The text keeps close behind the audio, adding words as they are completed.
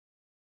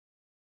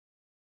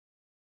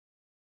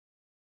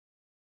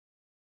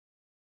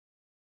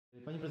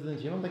Panie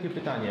prezydencie, ja mam takie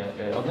pytanie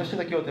odnośnie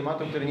takiego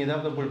tematu, który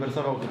niedawno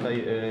bulwersował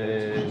tutaj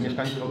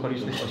mieszkańców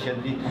okolicznych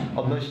osiedli,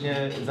 odnośnie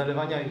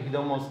zalewania ich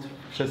domostw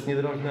przez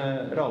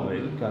niedrożne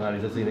rowy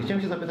kanalizacyjne.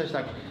 Chciałem się zapytać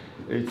tak,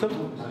 co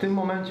w tym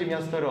momencie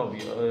miasto robi?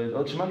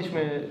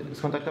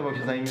 Skontaktował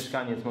się z nami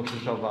mieszkaniec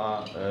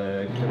Mokrzyszowa,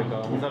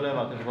 którego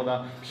zalewa też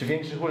woda przy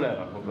większych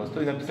ulewach po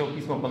prostu i napisał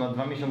pismo ponad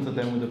 2 miesiące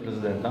temu do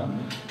prezydenta.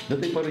 Do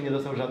tej pory nie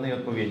dostał żadnej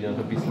odpowiedzi na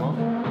to pismo.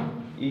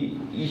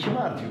 I się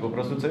martwi po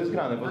prostu, co jest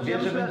grane, bo wie,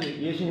 że będzie,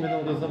 jeśli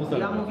będą go znowu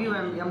zalewać.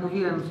 Ja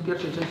mówiłem w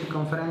pierwszej części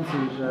konferencji,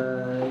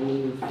 że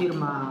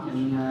firma,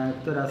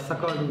 która z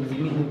Sokolic, z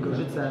gminy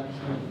Gorzyce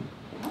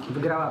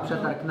wygrała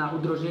przetarg na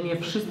udrożnienie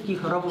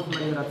wszystkich rowów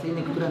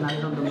melioracyjnych, które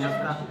należą do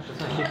miasta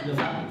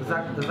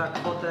za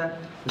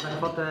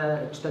kwotę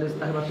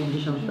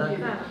 450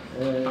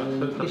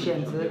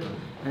 tysięcy.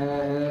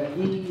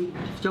 I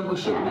w ciągu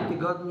 7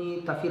 tygodni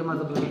ta firma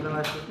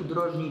zobowiązała się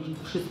udrożnić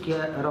wszystkie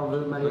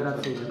rowy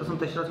melioracyjne. To są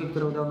te środki,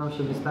 które udało nam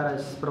się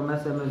wystarać z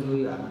promesem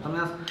SWiA.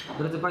 Natomiast,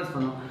 drodzy Państwo,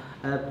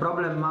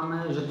 problem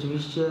mamy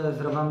rzeczywiście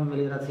z rowami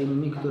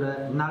melioracyjnymi, które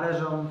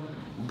należą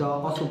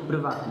do osób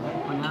prywatnych,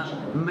 ponieważ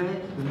my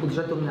z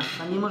budżetu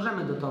miasta nie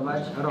możemy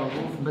dotować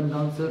rowów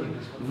będących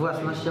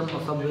własnością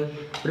osoby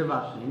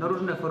prywatnej.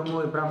 Różne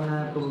formuły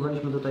prawne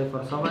próbowaliśmy tutaj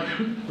forsować.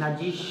 Na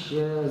dziś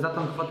za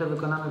tą kwotę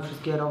wykonamy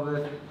wszystkie rowy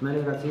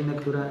melioracyjne,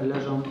 które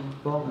leżą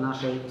po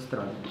naszej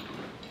stronie.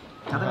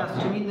 Natomiast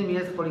czym innym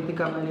jest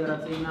polityka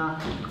melioracyjna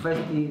w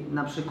kwestii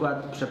na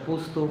przykład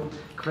przepustów,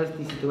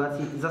 kwestii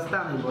sytuacji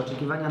zastanych, bo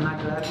oczekiwania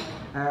nagle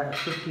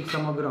wszystkich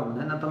są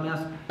ogromne.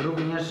 Natomiast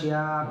również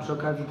ja przy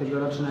okazji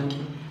tegorocznej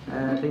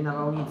tej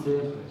nawałnicy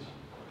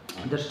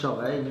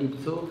deszczowej w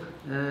lipcu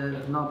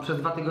przez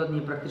 2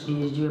 tygodnie praktycznie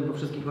jeździłem po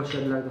wszystkich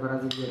osiedlach 2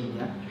 razy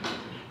dziennie.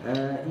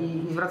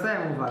 I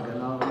zwracałem uwagę,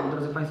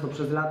 drodzy Państwo,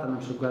 przez lata na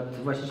przykład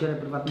właściciele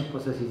prywatnych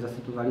posesji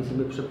zasypywali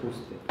sobie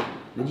przepusty.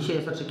 Dzisiaj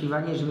jest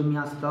oczekiwanie, żeby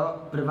miasto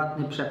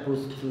prywatny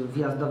przepust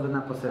wjazdowy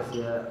na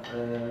posesję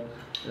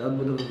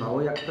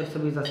odbudowywało, jak ktoś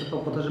sobie zasypał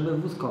po to, żeby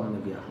wóz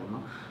konny wjechał.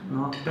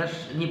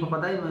 Też nie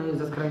popadajmy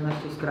ze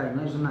skrajności w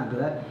skrajność, że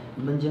nagle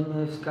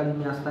będziemy w skali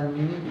miasta,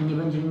 nie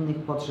będzie innych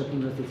potrzeb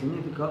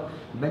inwestycyjnych, tylko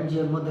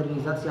będzie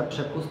modernizacja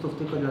przepustów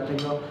tylko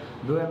dlatego.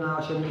 Byłem na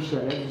osiedlu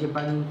Sielec, gdzie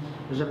pani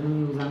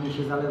rzewnymi łzami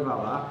się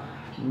zalewała.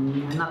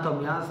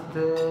 Natomiast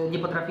nie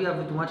potrafiła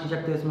wytłumaczyć,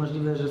 jak to jest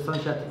możliwe, że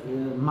sąsiad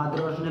ma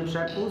drożny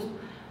przepust,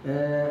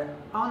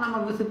 a ona ma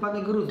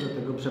wysypany gruz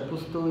do tego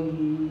przepustu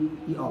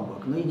i obok.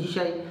 I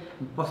dzisiaj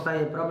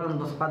powstaje problem,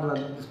 bo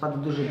spadł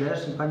duży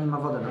deszcz i pani ma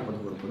wodę na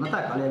podwórku.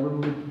 Tak, ale jakby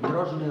był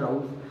drożny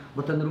rów,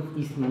 bo ten rów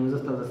istniał, nie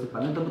został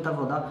zasypany, to by ta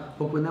woda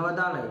popłynęła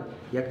dalej.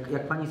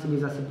 Jak pani sobie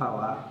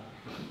zasypała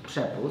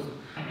przepust.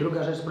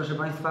 Druga rzecz, proszę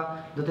Państwa,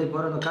 do tej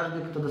pory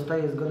każdy, kto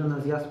dostaje zgodę na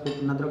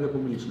zjazd na drogę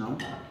publiczną,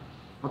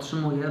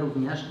 otrzymuje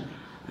również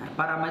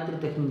parametry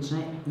techniczne,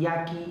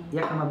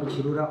 jaka ma być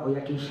rura o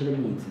jakiej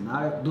średnicy.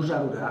 Ale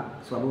duża rura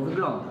słabo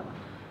wygląda.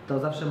 To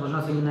zawsze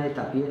można sobie na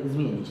etapie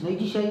zmienić. I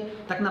dzisiaj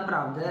tak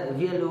naprawdę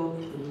wielu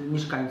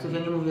mieszkańców, ja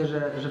nie mówię,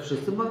 że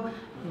wszyscy, bo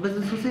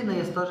bezdyskusyjne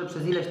jest to, że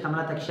przez ileś tam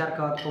lat jak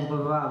siarka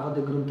odpompowywała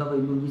wody gruntowej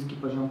i był niski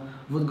poziom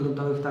wód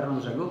gruntowych w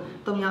Tarnobrzegu,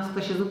 to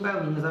miasto się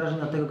zupełnie,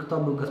 niezależnie od tego, kto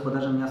był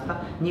gospodarzem miasta,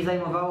 nie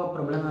zajmowało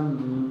problemem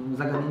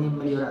zagadnieniem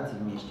melioracji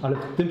w mieście. Ale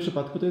w tym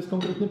przypadku to jest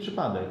konkretny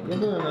przypadek. Ja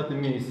byłem na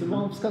tym miejscu, bo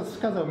on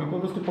wskazał mi, po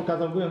prostu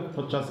pokazał, byłem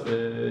podczas,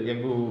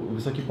 jak był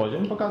wysoki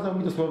poziom, pokazał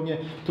mi dosłownie,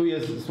 tu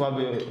jest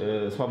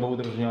słabo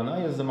udrożniona,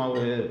 jest za mała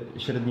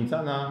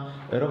średnica na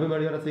rowy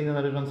melioracyjne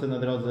należące na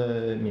drodze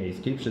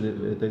miejskiej,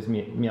 to jest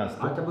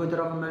miasto. Ale to były te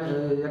rowy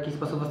w jakiś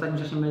sposób w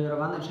ostatnim czasie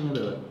meliorowane, czy nie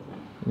były?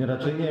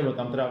 Raczej nie, bo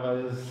tam trawa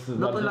jest...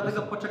 To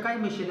dlatego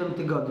poczekajmy 7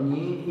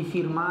 tygodni i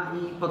firma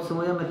i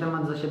podsumujemy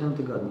temat za 7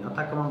 tygodni. O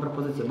taką mam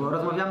propozycję, bo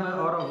rozmawiamy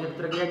o rowie,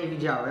 którego ja nie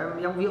widziałem.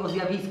 Ja mówię o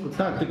zjawisku.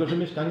 Tak, tylko że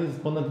mieszkaniec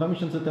ponad 2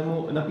 miesiące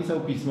temu napisał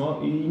pismo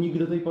i nikt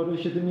do tej pory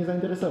się tym nie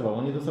zainteresował.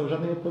 On nie dostał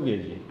żadnej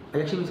odpowiedzi. A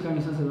jak się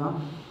mieszkaniec nazywa?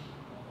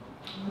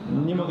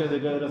 Nie mogę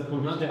tego teraz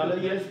powiedzieć, ale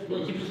jest...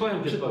 Ja Ci przysłałem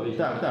odpowiedź.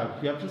 Tak,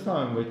 ja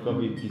przysłałem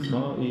Wojtkowi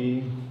pismo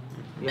i...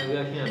 Ja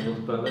wyjaśniałem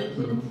tę sprawę,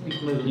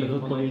 nie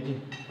odpowiedzi.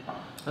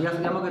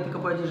 Ja mogę tylko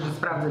powiedzieć, że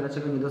sprawdzę,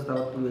 dlaczego nie dostał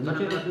odpowiedzi.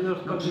 Znaczy,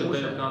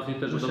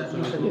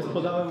 Jest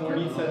podałem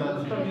ulicę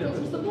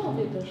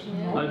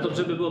na... Ale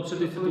dobrze by było przy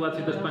tej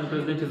sytuacji też, Panie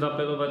Prezydencie,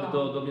 zaapelować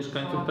do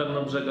mieszkańców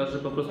Tarnobrzega, że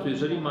po prostu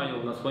jeżeli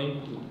mają na swoim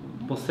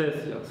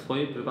posesjach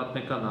swoje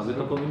prywatne kanały,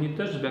 to powinni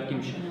też w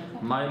jakimś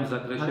małym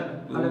zakresie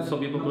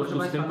sobie po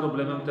prostu z tym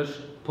problemem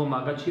też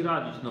pomagać i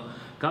radzić.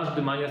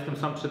 Każdy ma, ja jestem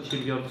sam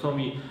przedsiębiorcą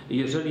i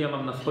jeżeli ja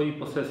mam na swojej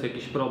posesji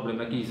jakiś problem,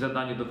 jakieś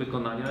zadanie do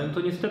wykonania,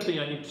 to niestety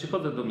ja nie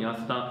przychodzę do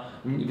miasta,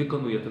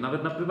 wykonuję to.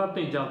 Nawet na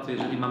prywatnej działce,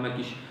 jeżeli mam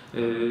jakiś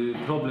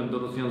problem do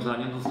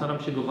rozwiązania, to staram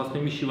się go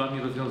własnymi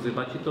siłami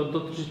rozwiązywać i to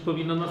dotyczyć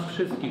powinno nas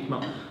wszystkich.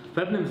 W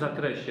pewnym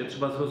zakresie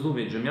trzeba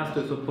zrozumieć, że miasto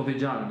jest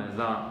odpowiedzialne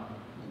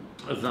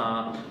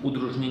za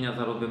udrożnienia,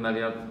 za rowy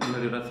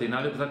melioracyjne,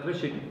 ale w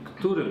zakresie,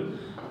 którym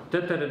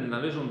te tereny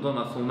należą do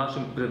nas, są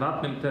naszym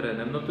prywatnym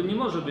terenem, to nie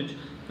może być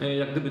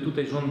jak gdyby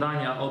tutaj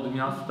żądania od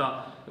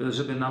miasta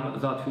żeby nam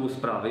załatwiło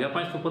sprawę. Ja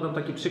Państwu podam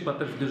taki przykład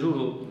też z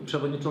dyżuru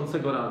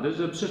przewodniczącego Rady,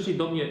 że przyszli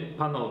do mnie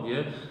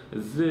panowie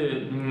z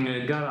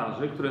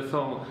garaży, które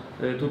są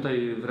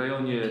tutaj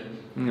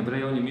w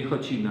rejonie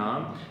Miechocina,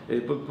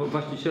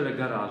 właściciele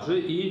garaży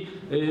i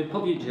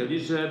powiedzieli,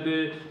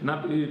 żeby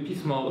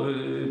pismo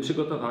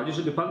przygotowali,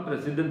 żeby pan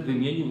prezydent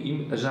wymienił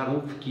im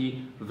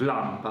żarówki w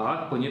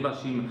lampach,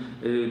 ponieważ im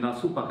na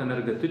słupach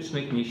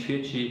energetycznych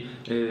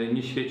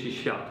nie świeci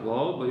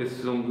światło, bo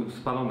są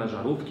spalone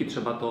żarówki,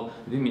 trzeba to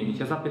wymienić.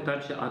 Ja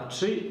zapytałem się, a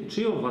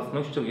czyją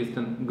własnością jest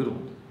ten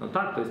grunt? No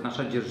tak, to jest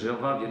nasza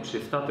dzierżawa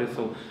wieczysta, to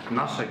są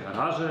nasze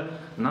garaże,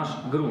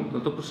 nasz grunt. No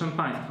to proszę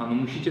Państwa, no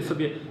musicie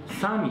sobie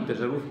sami te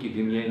żarówki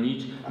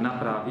wymienić,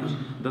 naprawić.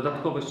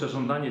 Dodatkowo jeszcze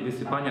żądanie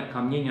wysypania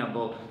kamienia,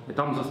 bo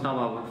tam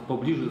została w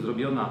pobliżu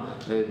zrobiona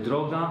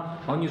droga.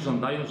 Oni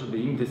żądają, żeby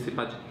im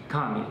wysypać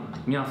kamień.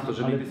 Miasto,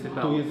 żeby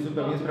wysypało. Tu jest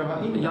zupełnie sprawa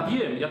inna. Ja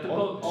wiem, ja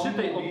tylko przy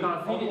tej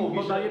okazji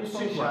podaję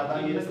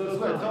przykład. Jest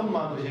złe, co on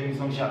ma do ziemi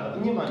sąsiada?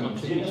 Nie ma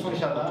nic. Ziemia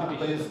sąsiada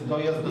to jest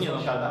dojazd do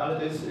sąsiada, ale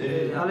to jest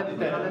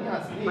teren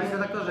miasta. Panie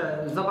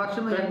redaktorze,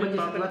 zobaczymy jak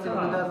będzie sytuacja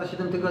wyglądała za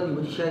 7 tygodni,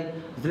 bo dzisiaj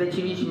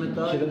zleciliśmy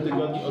to. 7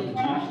 tygodni od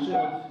dziś czy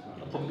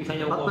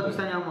od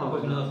podpisania umowy.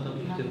 Powinno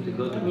nastąpić w tym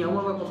tygodniu. Nie,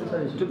 umowę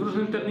podpisaliśmy. Czy w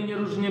różnym terminie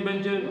różnie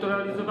będzie to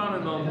realizowane?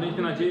 No,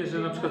 miejmy nadzieję, że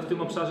na przykład w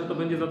tym obszarze to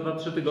będzie za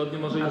 2-3 tygodnie,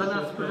 może już...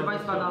 Natomiast proszę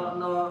Państwa,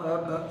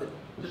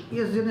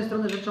 jest z jednej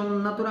strony rzeczą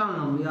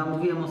naturalną. Ja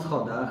mówiłem o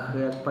schodach,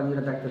 jak pani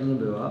redaktor nie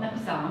było.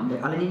 Napisałam.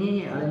 Ale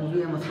nie, ale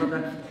mówiłem o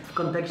schodach w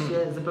kontekście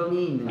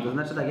zupełnie innym. To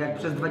znaczy tak, jak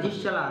przez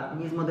 20 lat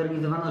nie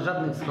zmodernizowano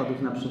żadnych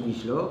schodów na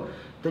Przywiślu,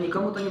 to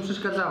nikomu to nie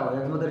przeszkadzało.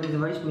 Jak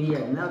zmodernizowaliśmy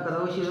jedne,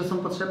 okazało się, że są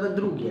potrzebne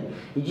drugie.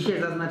 I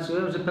dzisiaj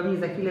zaznaczyłem, że pewnie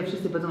za chwilę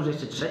wszyscy powiedzą, że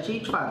jeszcze trzecie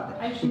i czwarte.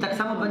 I tak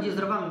samo będzie z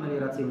rowami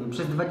melioracyjnymi.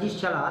 Przez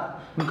 20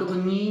 lat nikogo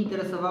nie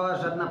interesowała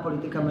żadna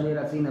polityka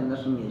melioracyjna w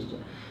naszym mieście.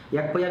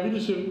 Jak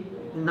pojawili się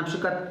na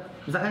przykład,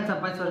 zachęcam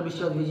Państwa,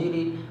 żebyście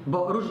odwiedzili,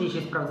 bo różnie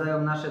się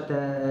sprawdzają nasze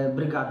te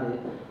brygady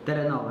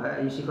terenowe,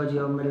 jeśli chodzi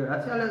o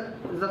meliorację, ale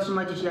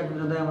zatrzymajcie się, jak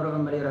wyglądają rowy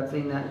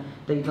melioracyjne,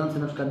 te idące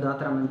na przykład do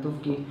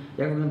atramentówki,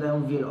 jak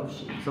wyglądają w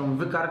Wielowsi. Są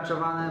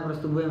wykarczowane, po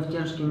prostu byłem w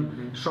ciężkim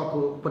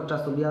szoku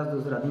podczas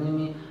objazdu z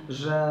radnymi,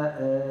 że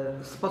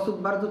w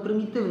sposób bardzo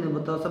prymitywny, bo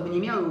te osoby nie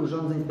miały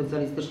urządzeń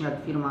specjalistycznych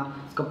jak firma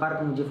z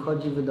koparką, gdzie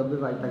wchodzi,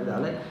 wydobywa i tak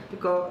dalej,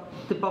 tylko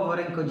typowo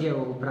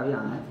rękodzieło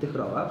uprawiane w tych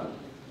rowach.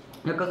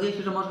 I okazuje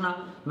się, że można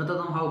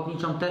metodą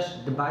chałupniczą też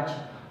dbać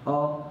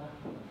o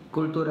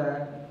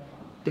kulturę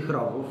tych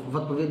rowów w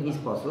odpowiedni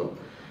sposób.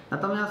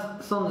 Natomiast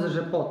sądzę,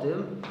 że po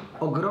tym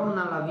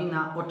ogromna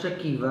lawina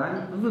oczekiwań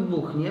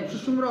wybuchnie w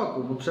przyszłym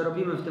roku, bo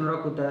przerobimy w tym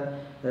roku te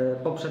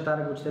po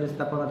przetargu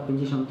ponad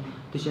 50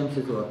 000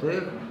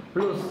 złotych,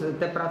 plus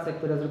te prace,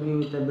 które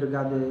zrobiły te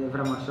brygady w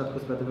ramach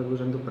Środków Oświatowego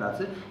Urzędu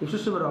Pracy. I w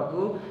przyszłym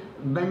roku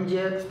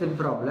będzie z tym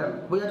problem,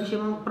 bo ja dzisiaj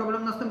mam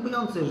problem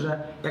następujący, że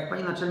jak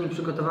pani naczelnik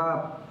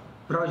przygotowała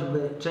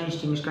prośby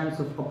części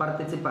mieszkańców o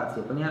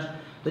partycypację, ponieważ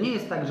to nie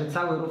jest tak, że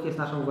cały rów jest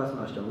naszą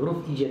własnością.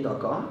 Rów idzie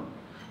dokąd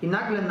i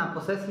nagle na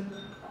posesji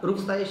rów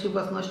staje się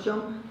własnością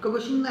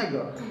kogoś innego.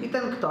 I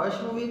ten ktoś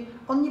mówi,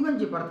 on nie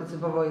będzie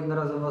partycypował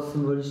jednorazowo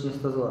symbolicznie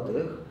 100 zł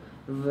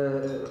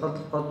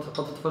w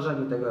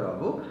odtworzeniu tego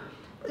rowu,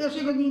 ponieważ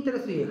jego nie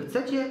interesuje.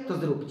 Chcecie, to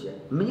zróbcie.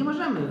 My nie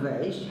możemy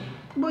wejść,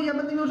 bo ja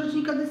będę miał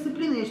rzecznika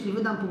dyscypliny. Jeśli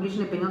wydam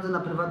publiczne pieniądze na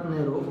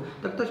prywatny rów,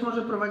 to ktoś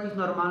może prowadzić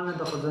normalne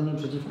dochodzenie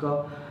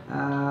przeciwko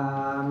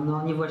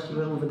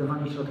niewłaściwemu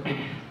wydawaniu środków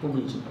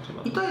publicznych.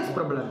 I to jest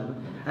problemem.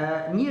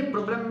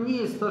 Problemem nie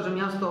jest to, że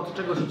miasto od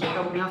czegoś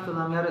ucieka, bo miasto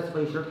na miarę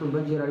swoich środków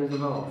będzie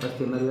realizowało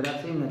kwestie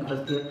melioracyjne,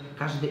 kwestie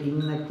każde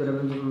inne, które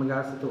będzie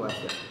wymagała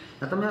sytuacja.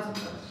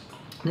 Natomiast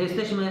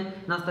jesteśmy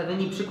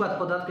nastawieni, przykład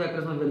podatku, jak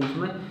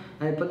rozmawialiśmy,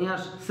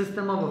 ponieważ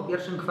systemowo w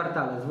pierwszym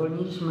kwartale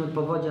zwolniliśmy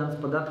powodzian z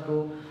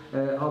podatku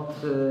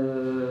od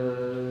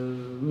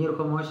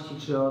nieruchomości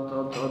czy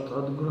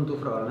od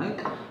gruntów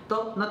rolnych,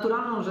 to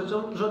naturalną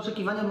rzeczą, że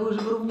oczekiwania były,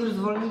 żeby również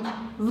zwolnić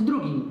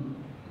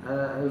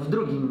w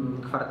drugim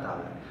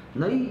kwartale.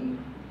 No i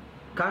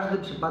każdy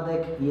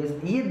przypadek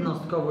jest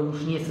jednostkowo,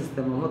 już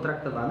niesystemowo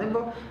traktowany,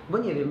 bo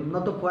nie wiem,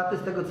 no dopłaty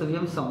z tego co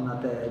wiem są na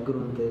te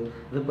grunty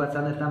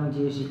wypłacane tam,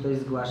 gdzie jeśli ktoś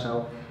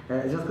zgłaszał.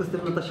 W związku z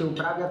tym no to się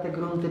uprawia te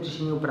grunty, czy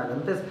się nie uprawia.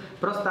 No to jest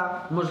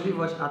prosta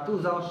możliwość, a tu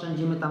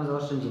zaoszczędzimy, tam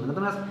zaoszczędzimy.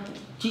 Natomiast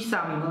ci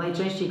sami, bo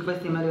najczęściej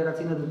kwestie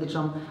melioracyjne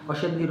dotyczą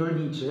osiedli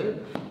rolniczych,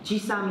 ci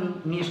sami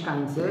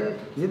mieszkańcy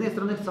z jednej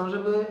strony chcą,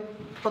 żeby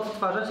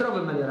odtwarzać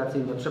rowy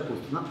melioracyjne,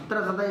 przepustki. No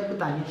teraz zadaję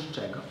pytanie, z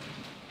czego?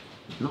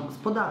 No z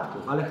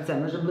podatków, ale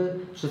chcemy, żeby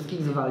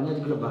wszystkich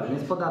zwalniać globalnie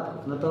z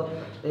podatków. No to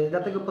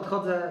dlatego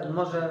podchodzę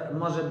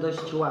może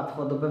dość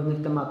łatwo do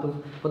pewnych tematów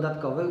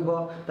podatkowych,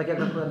 bo tak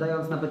jak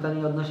odpowiadając na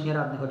pytanie odnośnie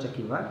radnych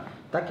oczekiwań,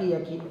 taki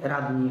jaki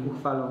radni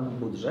uchwalą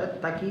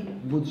budżet, taki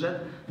budżet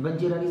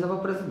będzie realizował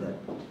prezydent.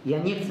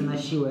 Ja nie chcę na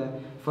siłę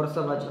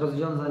forsować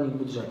rozwiązań w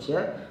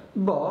budżecie,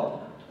 bo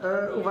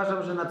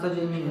uważam, że na co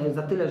dzień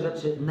za tyle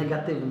rzeczy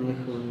negatywnych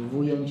w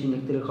ujęciu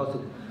niektórych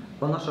osób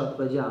ponoszę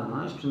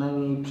odpowiedzialność,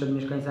 przynajmniej przed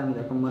mieszkańcami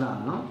taką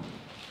moralną.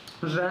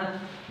 że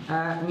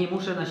nie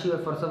muszę na siłę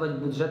forsować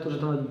budżetu, że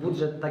to ma być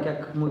budżet tak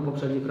jak mój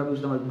poprzednik robił,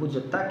 że to ma być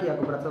budżet taki,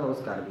 jak opracował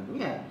skarbnik.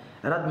 Nie.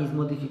 Radni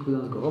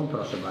zmodyfikują z głową,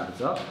 proszę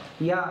bardzo.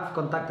 Ja w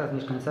kontaktach z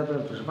mieszkańcami,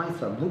 proszę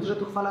Państwa,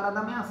 budżet uchwala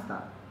Rada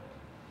Miasta.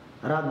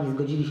 Radni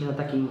zgodzili się na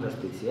takie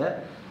inwestycje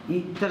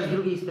i też z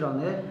drugiej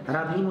strony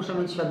radni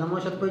muszą mieć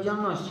świadomość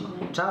odpowiedzialności.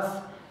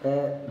 Czas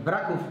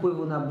braku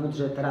wpływu na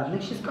budżet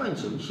radnych się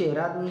skończył. Dzisiaj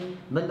radni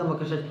będą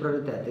określać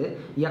priorytety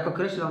i jak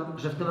określą,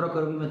 że w tym roku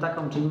robimy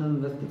taką czy inną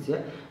inwestycję,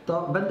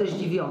 to będę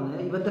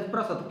zdziwiony i będę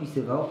wprost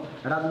odpisywał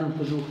radnym,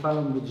 którzy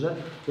uchwalą budżet,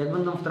 jak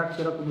będą w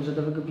trakcie roku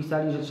budżetowego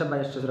pisali, że trzeba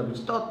jeszcze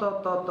zrobić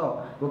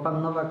to, bo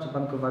pan Nowak czy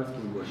pan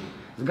Kowalski zgłosił.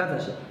 Zgadza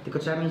się, tylko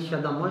trzeba mieć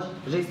świadomość,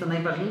 że jest to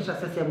najważniejsza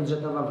sesja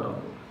budżetowa w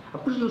roku. A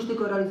później już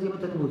tylko realizujemy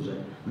ten budżet.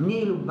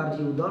 Mniej lub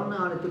bardziej udolny,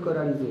 ale tylko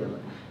realizujemy.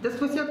 To jest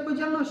kwestia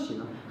odpowiedzialności.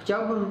 No.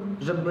 Chciałbym,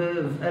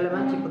 żeby w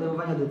elemencie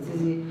podejmowania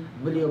decyzji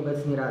byli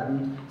obecni radni.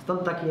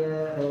 Stąd takie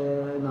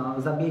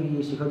zabiegi,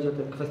 jeśli chodzi o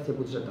te kwestie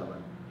budżetowe.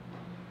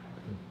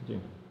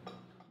 Dziękuję.